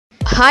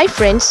Hi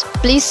friends,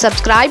 please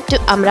subscribe to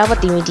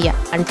Amaravathi Media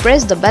and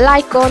press the bell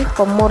icon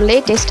for more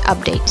latest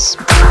updates.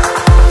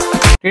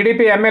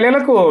 TDP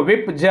MLAలకు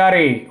whip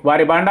జారీ,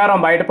 వారి బండారం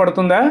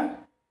బయటపడుతుందా?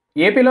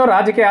 ఏపీలో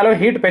రాజకీయాలు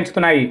heat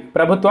పెంచుతున్నాయి.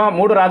 ప్రభుత్వం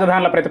 3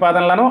 రాజధానుల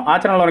ప్రతిపాదనలను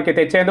ఆచరణలోకి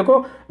తెచ్చేందుకు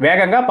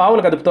వేగంగా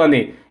పావులు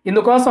కదుపుతోంది.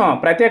 ఇందుకోసం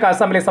ప్రత్యేక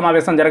అసెంబ్లీ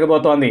సమావేశం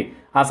జరగబోతోంది.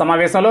 ఆ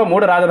సమావేశంలో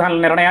 3 రాజధానుల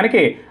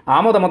నిర్ణయానికి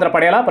ఆమోదముద్ర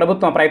పడేలా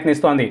ప్రభుత్వం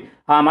ప్రయత్నిస్తోంది.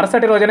 ఆ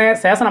మరుసటి రోజునే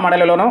శాసన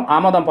మండలిలోనూ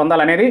ఆమోదం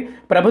పొందాలనేది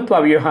ప్రభుత్వ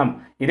వ్యూహం.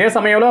 ఇదే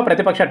సమయంలో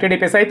ప్రతిపక్ష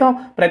టీడీపీ సైతం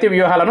ప్రతి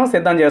వ్యూహాలను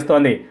సిద్ధం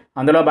చేస్తోంది.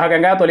 అందులో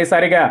భాగంగా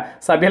తొలిసారిగా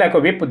సభ్యులకు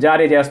విప్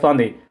జారీ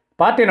చేస్తోంది.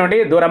 పార్టీ నుండి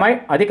దూరమై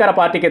అధికార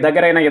పార్టీకి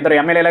దగ్గరైన 2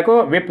 ఎమ్మెల్యేలకు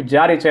విప్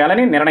జారీ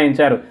చేయాలని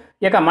నిర్ణయించారు.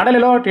 ఇక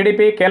మండలిలో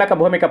టీడీపీ కీలక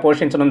భూమిక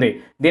పోషించనుంది.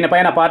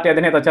 దీనిపైన పార్టీ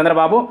అధినేత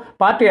చంద్రబాబు,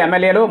 పార్టీ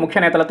ఎమ్మెల్యేలు,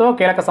 ముఖ్య నేతలతో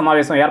కీలక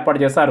సమావేశం ఏర్పాటు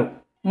చేశారు.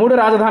 3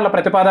 రాజధానుల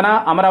ప్రతిపాదన,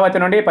 అమరావతి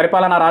నుండి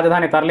పరిపాలనా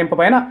రాజధాని తరలింపు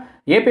పైన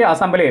ఏపీ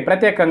అసెంబ్లీ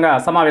ప్రత్యేకంగా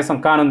సమావేశం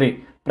కానుంది.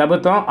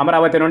 ప్రభుత్వం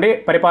అమరావతి నుండి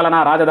పరిపాలనా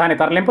రాజధాని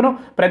తరలింపును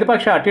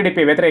ప్రతిపక్ష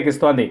టీడీపీ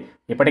వ్యతిరేకిస్తోంది.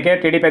 ఇప్పటికే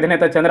టీడీపీ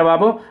అధినేత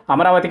చంద్రబాబు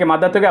అమరావతికి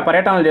మద్దతుగా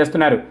పర్యటనలు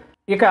చేస్తున్నారు.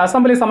 ఇక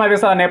అసెంబ్లీ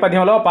సమావేశాల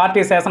నేపథ్యంలో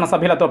పార్టీ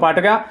శాసనసభ్యులతో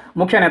పాటుగా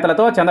ముఖ్య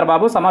నేతలతో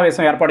చంద్రబాబు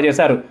సమావేశం ఏర్పాటు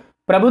చేశారు.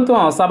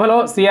 ప్రభుత్వం సభలో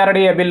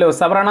సిఆర్డీఏ బిల్లు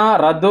సవరణ,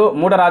 రద్దు,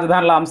 3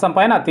 రాజధానుల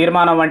అంశంపైన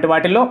తీర్మానం వంటి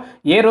వాటిల్లో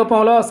ఏ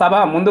రూపంలో సభ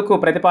ముందుకు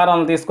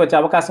ప్రతిపాదనలు తీసుకొచ్చే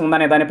అవకాశం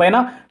ఉందనే దానిపైన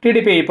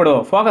టీడీపీ ఇప్పుడు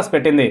ఫోకస్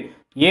పెట్టింది.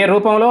 ఏ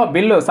రూపంలో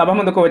బిల్లు సభ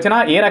ముందుకు వచ్చినా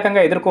ఏ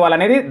రకంగా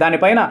ఎదుర్కోవాలనేది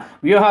దానిపైన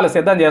వ్యూహాలు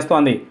సిద్ధం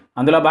చేస్తోంది.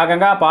 అందులో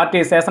భాగంగా పార్టీ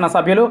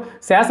శాసనసభ్యులు,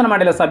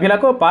 శాసనమండలి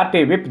సభ్యులకు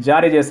పార్టీ విప్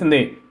జారీ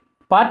చేసింది.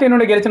 పార్టీ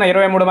నుండి గెలిచిన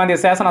 23 మంది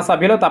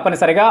శాసనసభ్యులు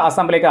తప్పనిసరిగా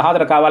అసెంబ్లీకి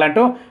హాజరు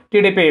కావాలంటూ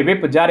టీడీపీ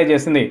విప్ జారీ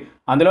చేసింది.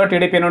 అందులో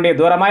టీడీపీ నుండి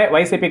దూరమై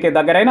వైసీపీకి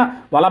దగ్గరైన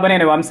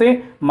వల్లభనేని వంశీ,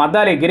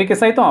 మద్దాలి గిరికి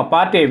సైతం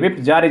పార్టీ విప్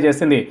జారీ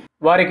చేసింది.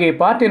 వారికి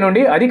పార్టీ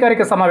నుండి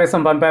అధికారిక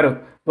సమావేశం పంపారు.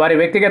 వారి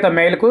వ్యక్తిగత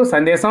మెయిల్కు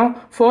సందేశం,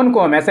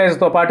 ఫోన్కు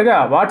మెసేజ్తో పాటుగా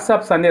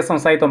వాట్సాప్ సందేశం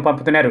సైతం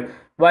పంపుతున్నారు.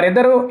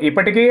 వారిద్దరూ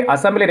ఇప్పటికీ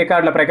అసెంబ్లీ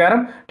రికార్డుల ప్రకారం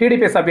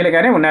టీడీపీ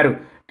సభ్యులుగానే ఉన్నారు.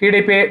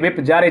 టీడీపీ విప్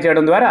జారీ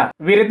చేయడం ద్వారా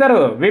వీరిద్దరూ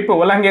విప్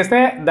ఉల్లంఘిస్తే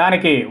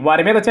దానికి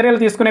వారి మీద చర్యలు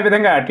తీసుకునే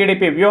విధంగా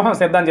టీడీపీ వ్యూహం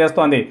సిద్ధం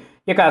చేస్తోంది.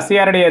 ఇక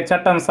సిఆర్డీఏ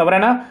చట్టం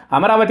సవరణ,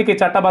 అమరావతికి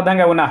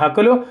చట్టబద్ధంగా ఉన్న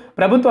హక్కులు,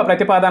 ప్రభుత్వ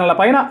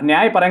ప్రతిపాదనలపైన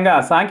న్యాయపరంగా,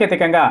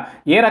 సాంకేతికంగా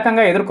ఏ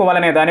రకంగా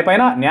ఎదుర్కోవాలనే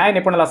దానిపైన న్యాయ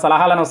నిపుణుల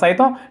సలహాలను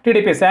సైతం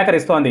టీడీపీ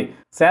సేకరిస్తోంది.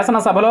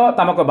 శాసనసభలో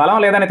తమకు బలం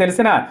లేదని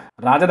తెలిసిన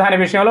రాజధాని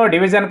విషయంలో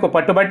డివిజన్కు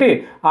పట్టుబట్టి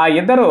ఆ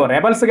ఇద్దరు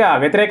రెబల్స్గా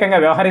వ్యతిరేకంగా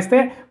వ్యవహరిస్తే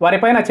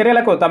వారిపైన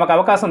చర్యలకు తమకు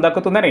అవకాశం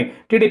దక్కుతుందని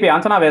టీడీపీ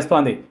అంచనా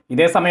వేస్తోంది.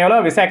 ఇదే సమయంలో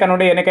విశాఖ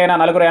నుండి ఎన్నికైన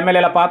 4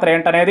 ఎమ్మెల్యేల పాత్ర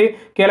ఏంటనేది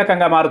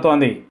కీలకంగా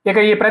మారుతోంది. ఇక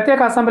ఈ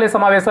ప్రత్యేక అసెంబ్లీ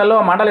సమావేశాల్లో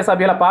మండలి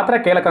సభ్యుల పాత్ర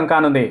కీలకం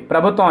కానుంది.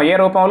 ప్రభుత్వం ఏ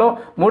రూపంలో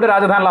 3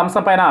 రాజధానుల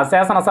అంశంపైన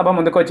శాసనసభ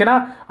ముందుకొచ్చినా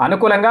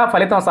అనుకూలంగా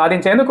ఫలితం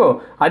సాధించేందుకు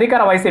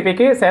అధికార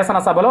వైసీపీకి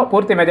శాసనసభలో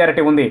పూర్తి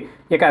మెజారిటీ ఉంది.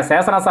 ఇక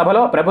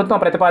శాసనసభలో ప్రభుత్వం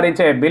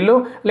ప్రతిపాదించే బిల్లు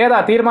లేదా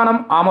తీర్మానం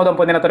ఆమోదం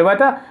పొందిన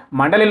తరువాత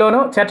మండలిలోనూ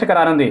చర్చకు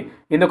రానుంది.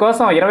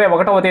 ఇందుకోసం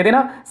 21వ తేదీన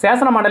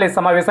శాసన మండలి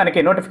సమావేశానికి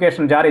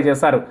నోటిఫికేషన్ జారీ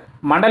చేశారు.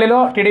 మండలిలో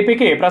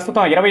టీడీపీకి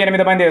ప్రస్తుతం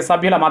 28 మంది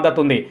సభ్యుల మద్దతు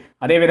ఉంది.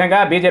 అదేవిధంగా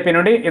బీజేపీ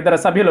నుండి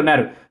 2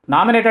 సభ్యులున్నారు.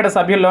 నామినేటెడ్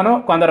సభ్యుల్లోనూ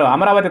కొందరు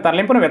అమరావతి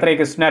తరలింపును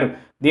వ్యతిరేకిస్తున్నారు.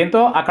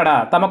 దీంతో అక్కడ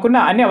తమకున్న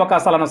అన్ని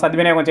అవకాశాలను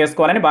సద్వినియోగం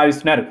చేసుకోవాలని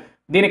భావిస్తున్నారు.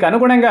 దీనికి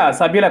అనుగుణంగా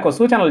సభ్యులకు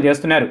సూచనలు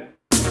చేస్తున్నారు.